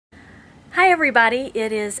Hi everybody,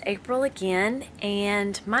 it is April again,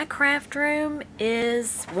 and my craft room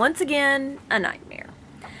is once again a nightmare.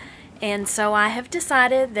 And so I have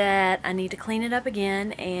decided that I need to clean it up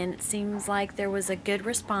again, and it seems like there was a good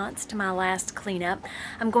response to my last cleanup.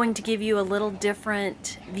 I'm going to give you a little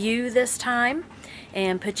different view this time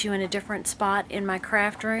and put you in a different spot in my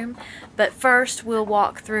craft room. But first we'll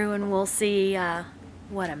walk through and we'll see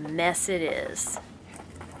what a mess it is.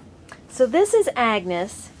 So this is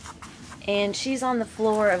Agnes. And she's on the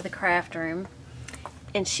floor of the craft room,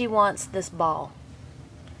 and she wants this ball.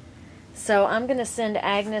 So I'm going to send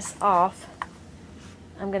Agnes off.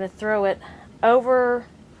 I'm going to throw it over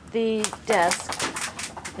the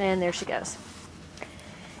desk, and there she goes.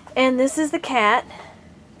 And this is the cat,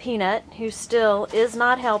 Peanut, who still is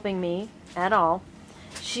not helping me at all.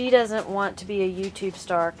 She doesn't want to be a YouTube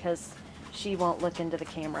star because she won't look into the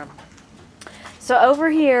camera. So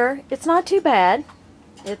over here, it's not too bad.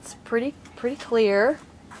 It's pretty clear.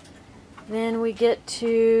 Then we get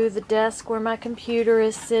to the desk where my computer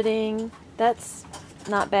is sitting. That's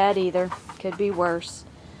not bad either. Could be worse.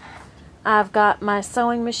 I've got my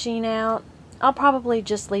sewing machine out. I'll probably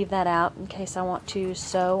just leave that out in case I want to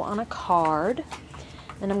sew on a card.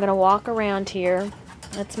 And I'm going to walk around here.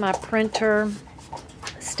 That's my printer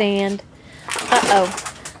stand.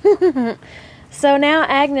 Uh-oh. So now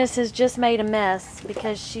Agnes has just made a mess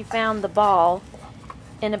because she found the ball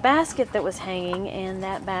in a basket that was hanging, and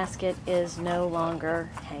that basket is no longer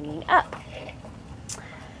hanging up.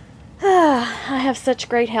 I have such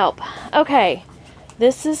great help. Okay,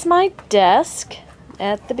 this is my desk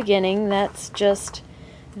at the beginning. That's just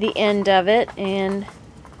the end of it, and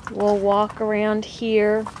we'll walk around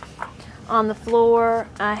here. On the floor,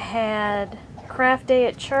 I had craft day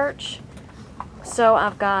at church, so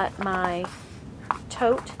I've got my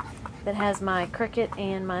tote that has my Cricut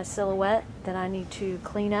and my Silhouette that I need to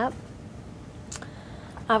clean up.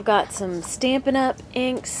 I've got some Stampin' Up!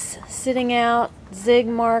 Inks sitting out, zig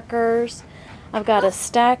markers. I've got a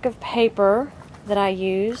stack of paper that I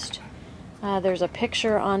used. There's a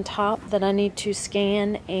picture on top that I need to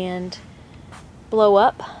scan and blow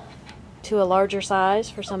up to a larger size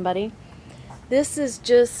for somebody. This is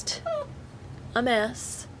just a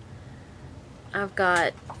mess. I've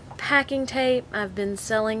got packing tape. I've been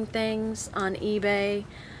selling things on eBay.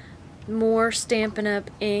 More Stampin' Up!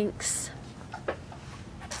 Inks.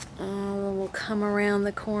 We'll come around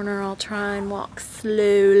the corner. I'll try and walk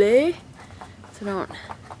slowly so don't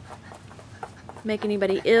make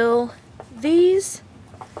anybody ill. These,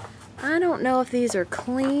 I don't know if these are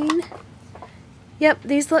clean. Yep,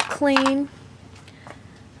 these look clean.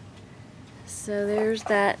 So there's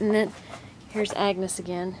that, and then here's Agnes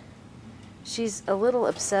again. She's a little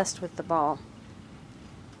obsessed with the ball.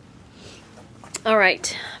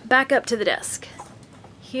 Alright, back up to the desk.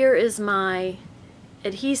 Here is my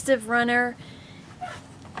adhesive runner.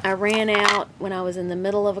 I ran out when I was in the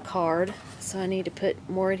middle of a card, so I need to put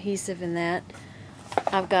more adhesive in that.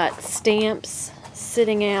 I've got stamps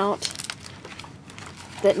sitting out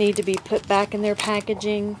that need to be put back in their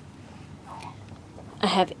packaging. I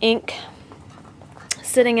have ink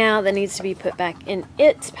sitting out that needs to be put back in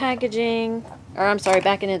its packaging, or I'm sorry,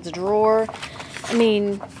 back in its drawer. I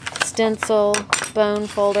mean, stencil, bone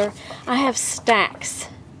folder. I have stacks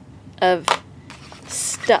of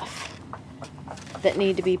stuff that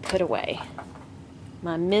need to be put away.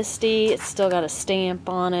 My Misty, it's still got a stamp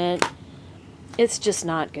on it. It's just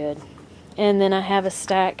not good. And then I have a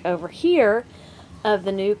stack over here of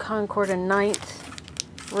the new Concorda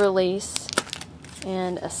 9th release,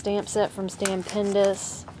 and a stamp set from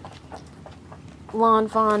Stampendous, Lawn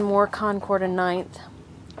Fawn, more Concorda 9th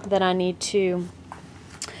that I need to,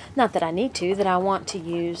 not that I need to, that I want to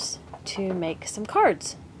use to make some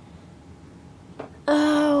cards.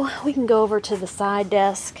 Oh, we can go over to the side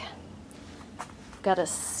desk. Got a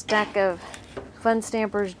stack of Fun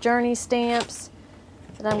Stampers Journey stamps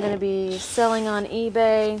that I'm going to be selling on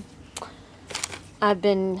eBay. I've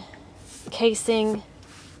been casing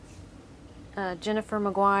Jennifer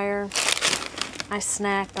Maguire. I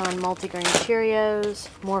snacked on multigrain Cheerios,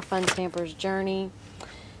 more Fun Stampers Journey.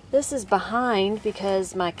 This is behind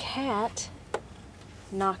because my cat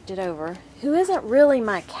knocked it over. Who isn't really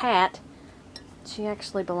my cat. She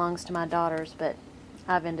actually belongs to my daughters, but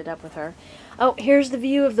I've ended up with her. Oh, here's the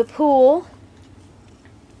view of the pool.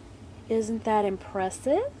 Isn't that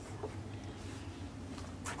impressive?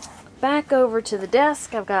 Back over to the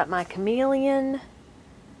desk, I've got my Chameleon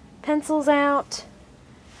pencils out,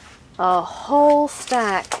 a whole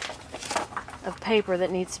stack of paper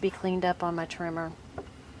that needs to be cleaned up on my trimmer.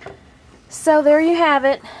 So there you have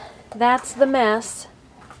it. That's the mess.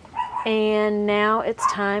 And now it's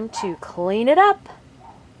time to clean it up.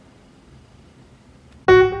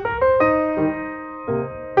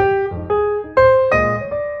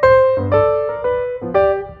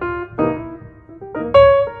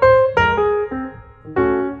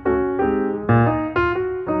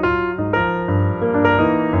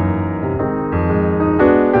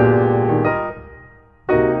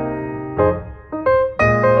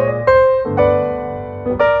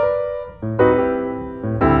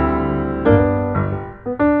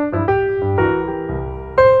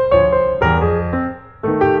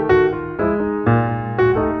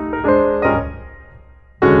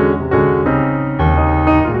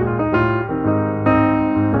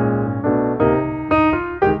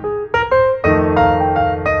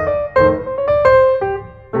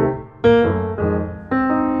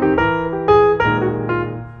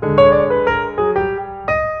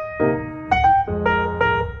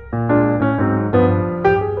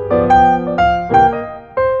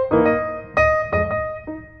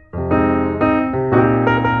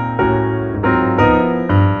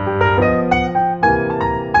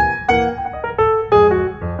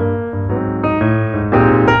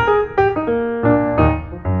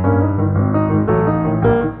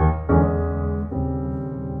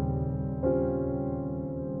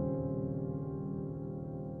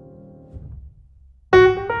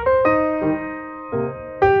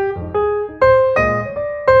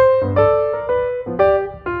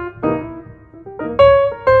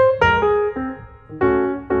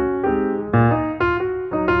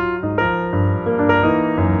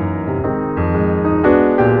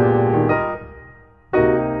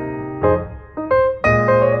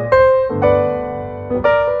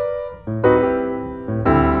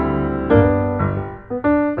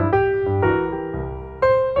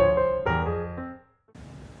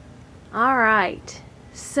 Alright,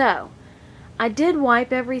 so I did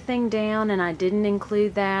wipe everything down, and I didn't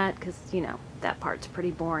include that because, you know, that part's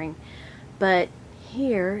pretty boring. But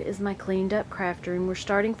here is my cleaned up craft room. We're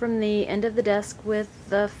starting from the end of the desk with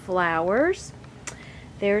the flowers.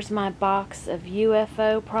 There's my box of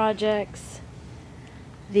UFO projects.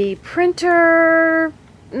 The printer,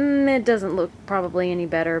 it doesn't look probably any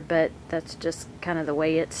better, but that's just kind of the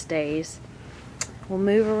way it stays. We'll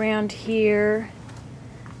move around here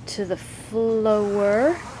to the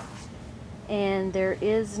floor, and there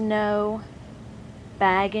is no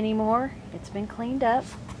bag anymore. It's been cleaned up.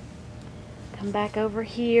 Come back over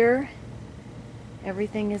here.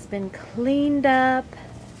 Everything has been cleaned up,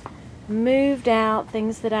 moved out,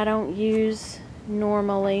 things that I don't use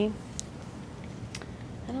normally.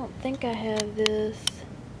 I don't think I have this.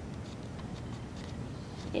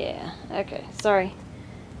 Yeah, okay, sorry.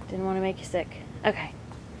 Didn't want to make you sick. Okay.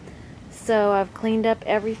 So I've cleaned up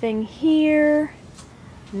everything here.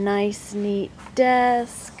 Nice, neat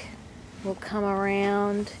desk. We'll come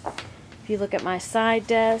around. If you look at my side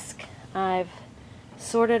desk, I've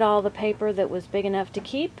sorted all the paper that was big enough to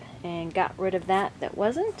keep and got rid of that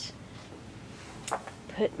wasn't.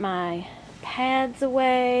 Put my pads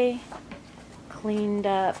away. Cleaned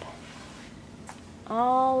up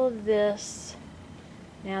all of this.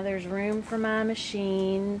 Now there's room for my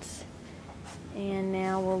machines. And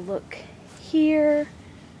now we'll look here.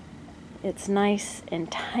 It's nice and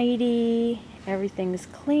tidy. Everything's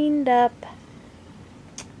cleaned up.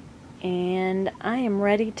 And I am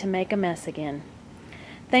ready to make a mess again.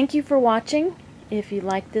 Thank you for watching. If you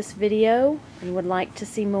liked this video and would like to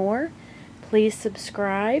see more, please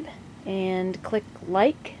subscribe and click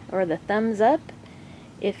like or the thumbs up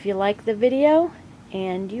if you like the video.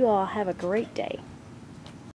 And you all have a great day.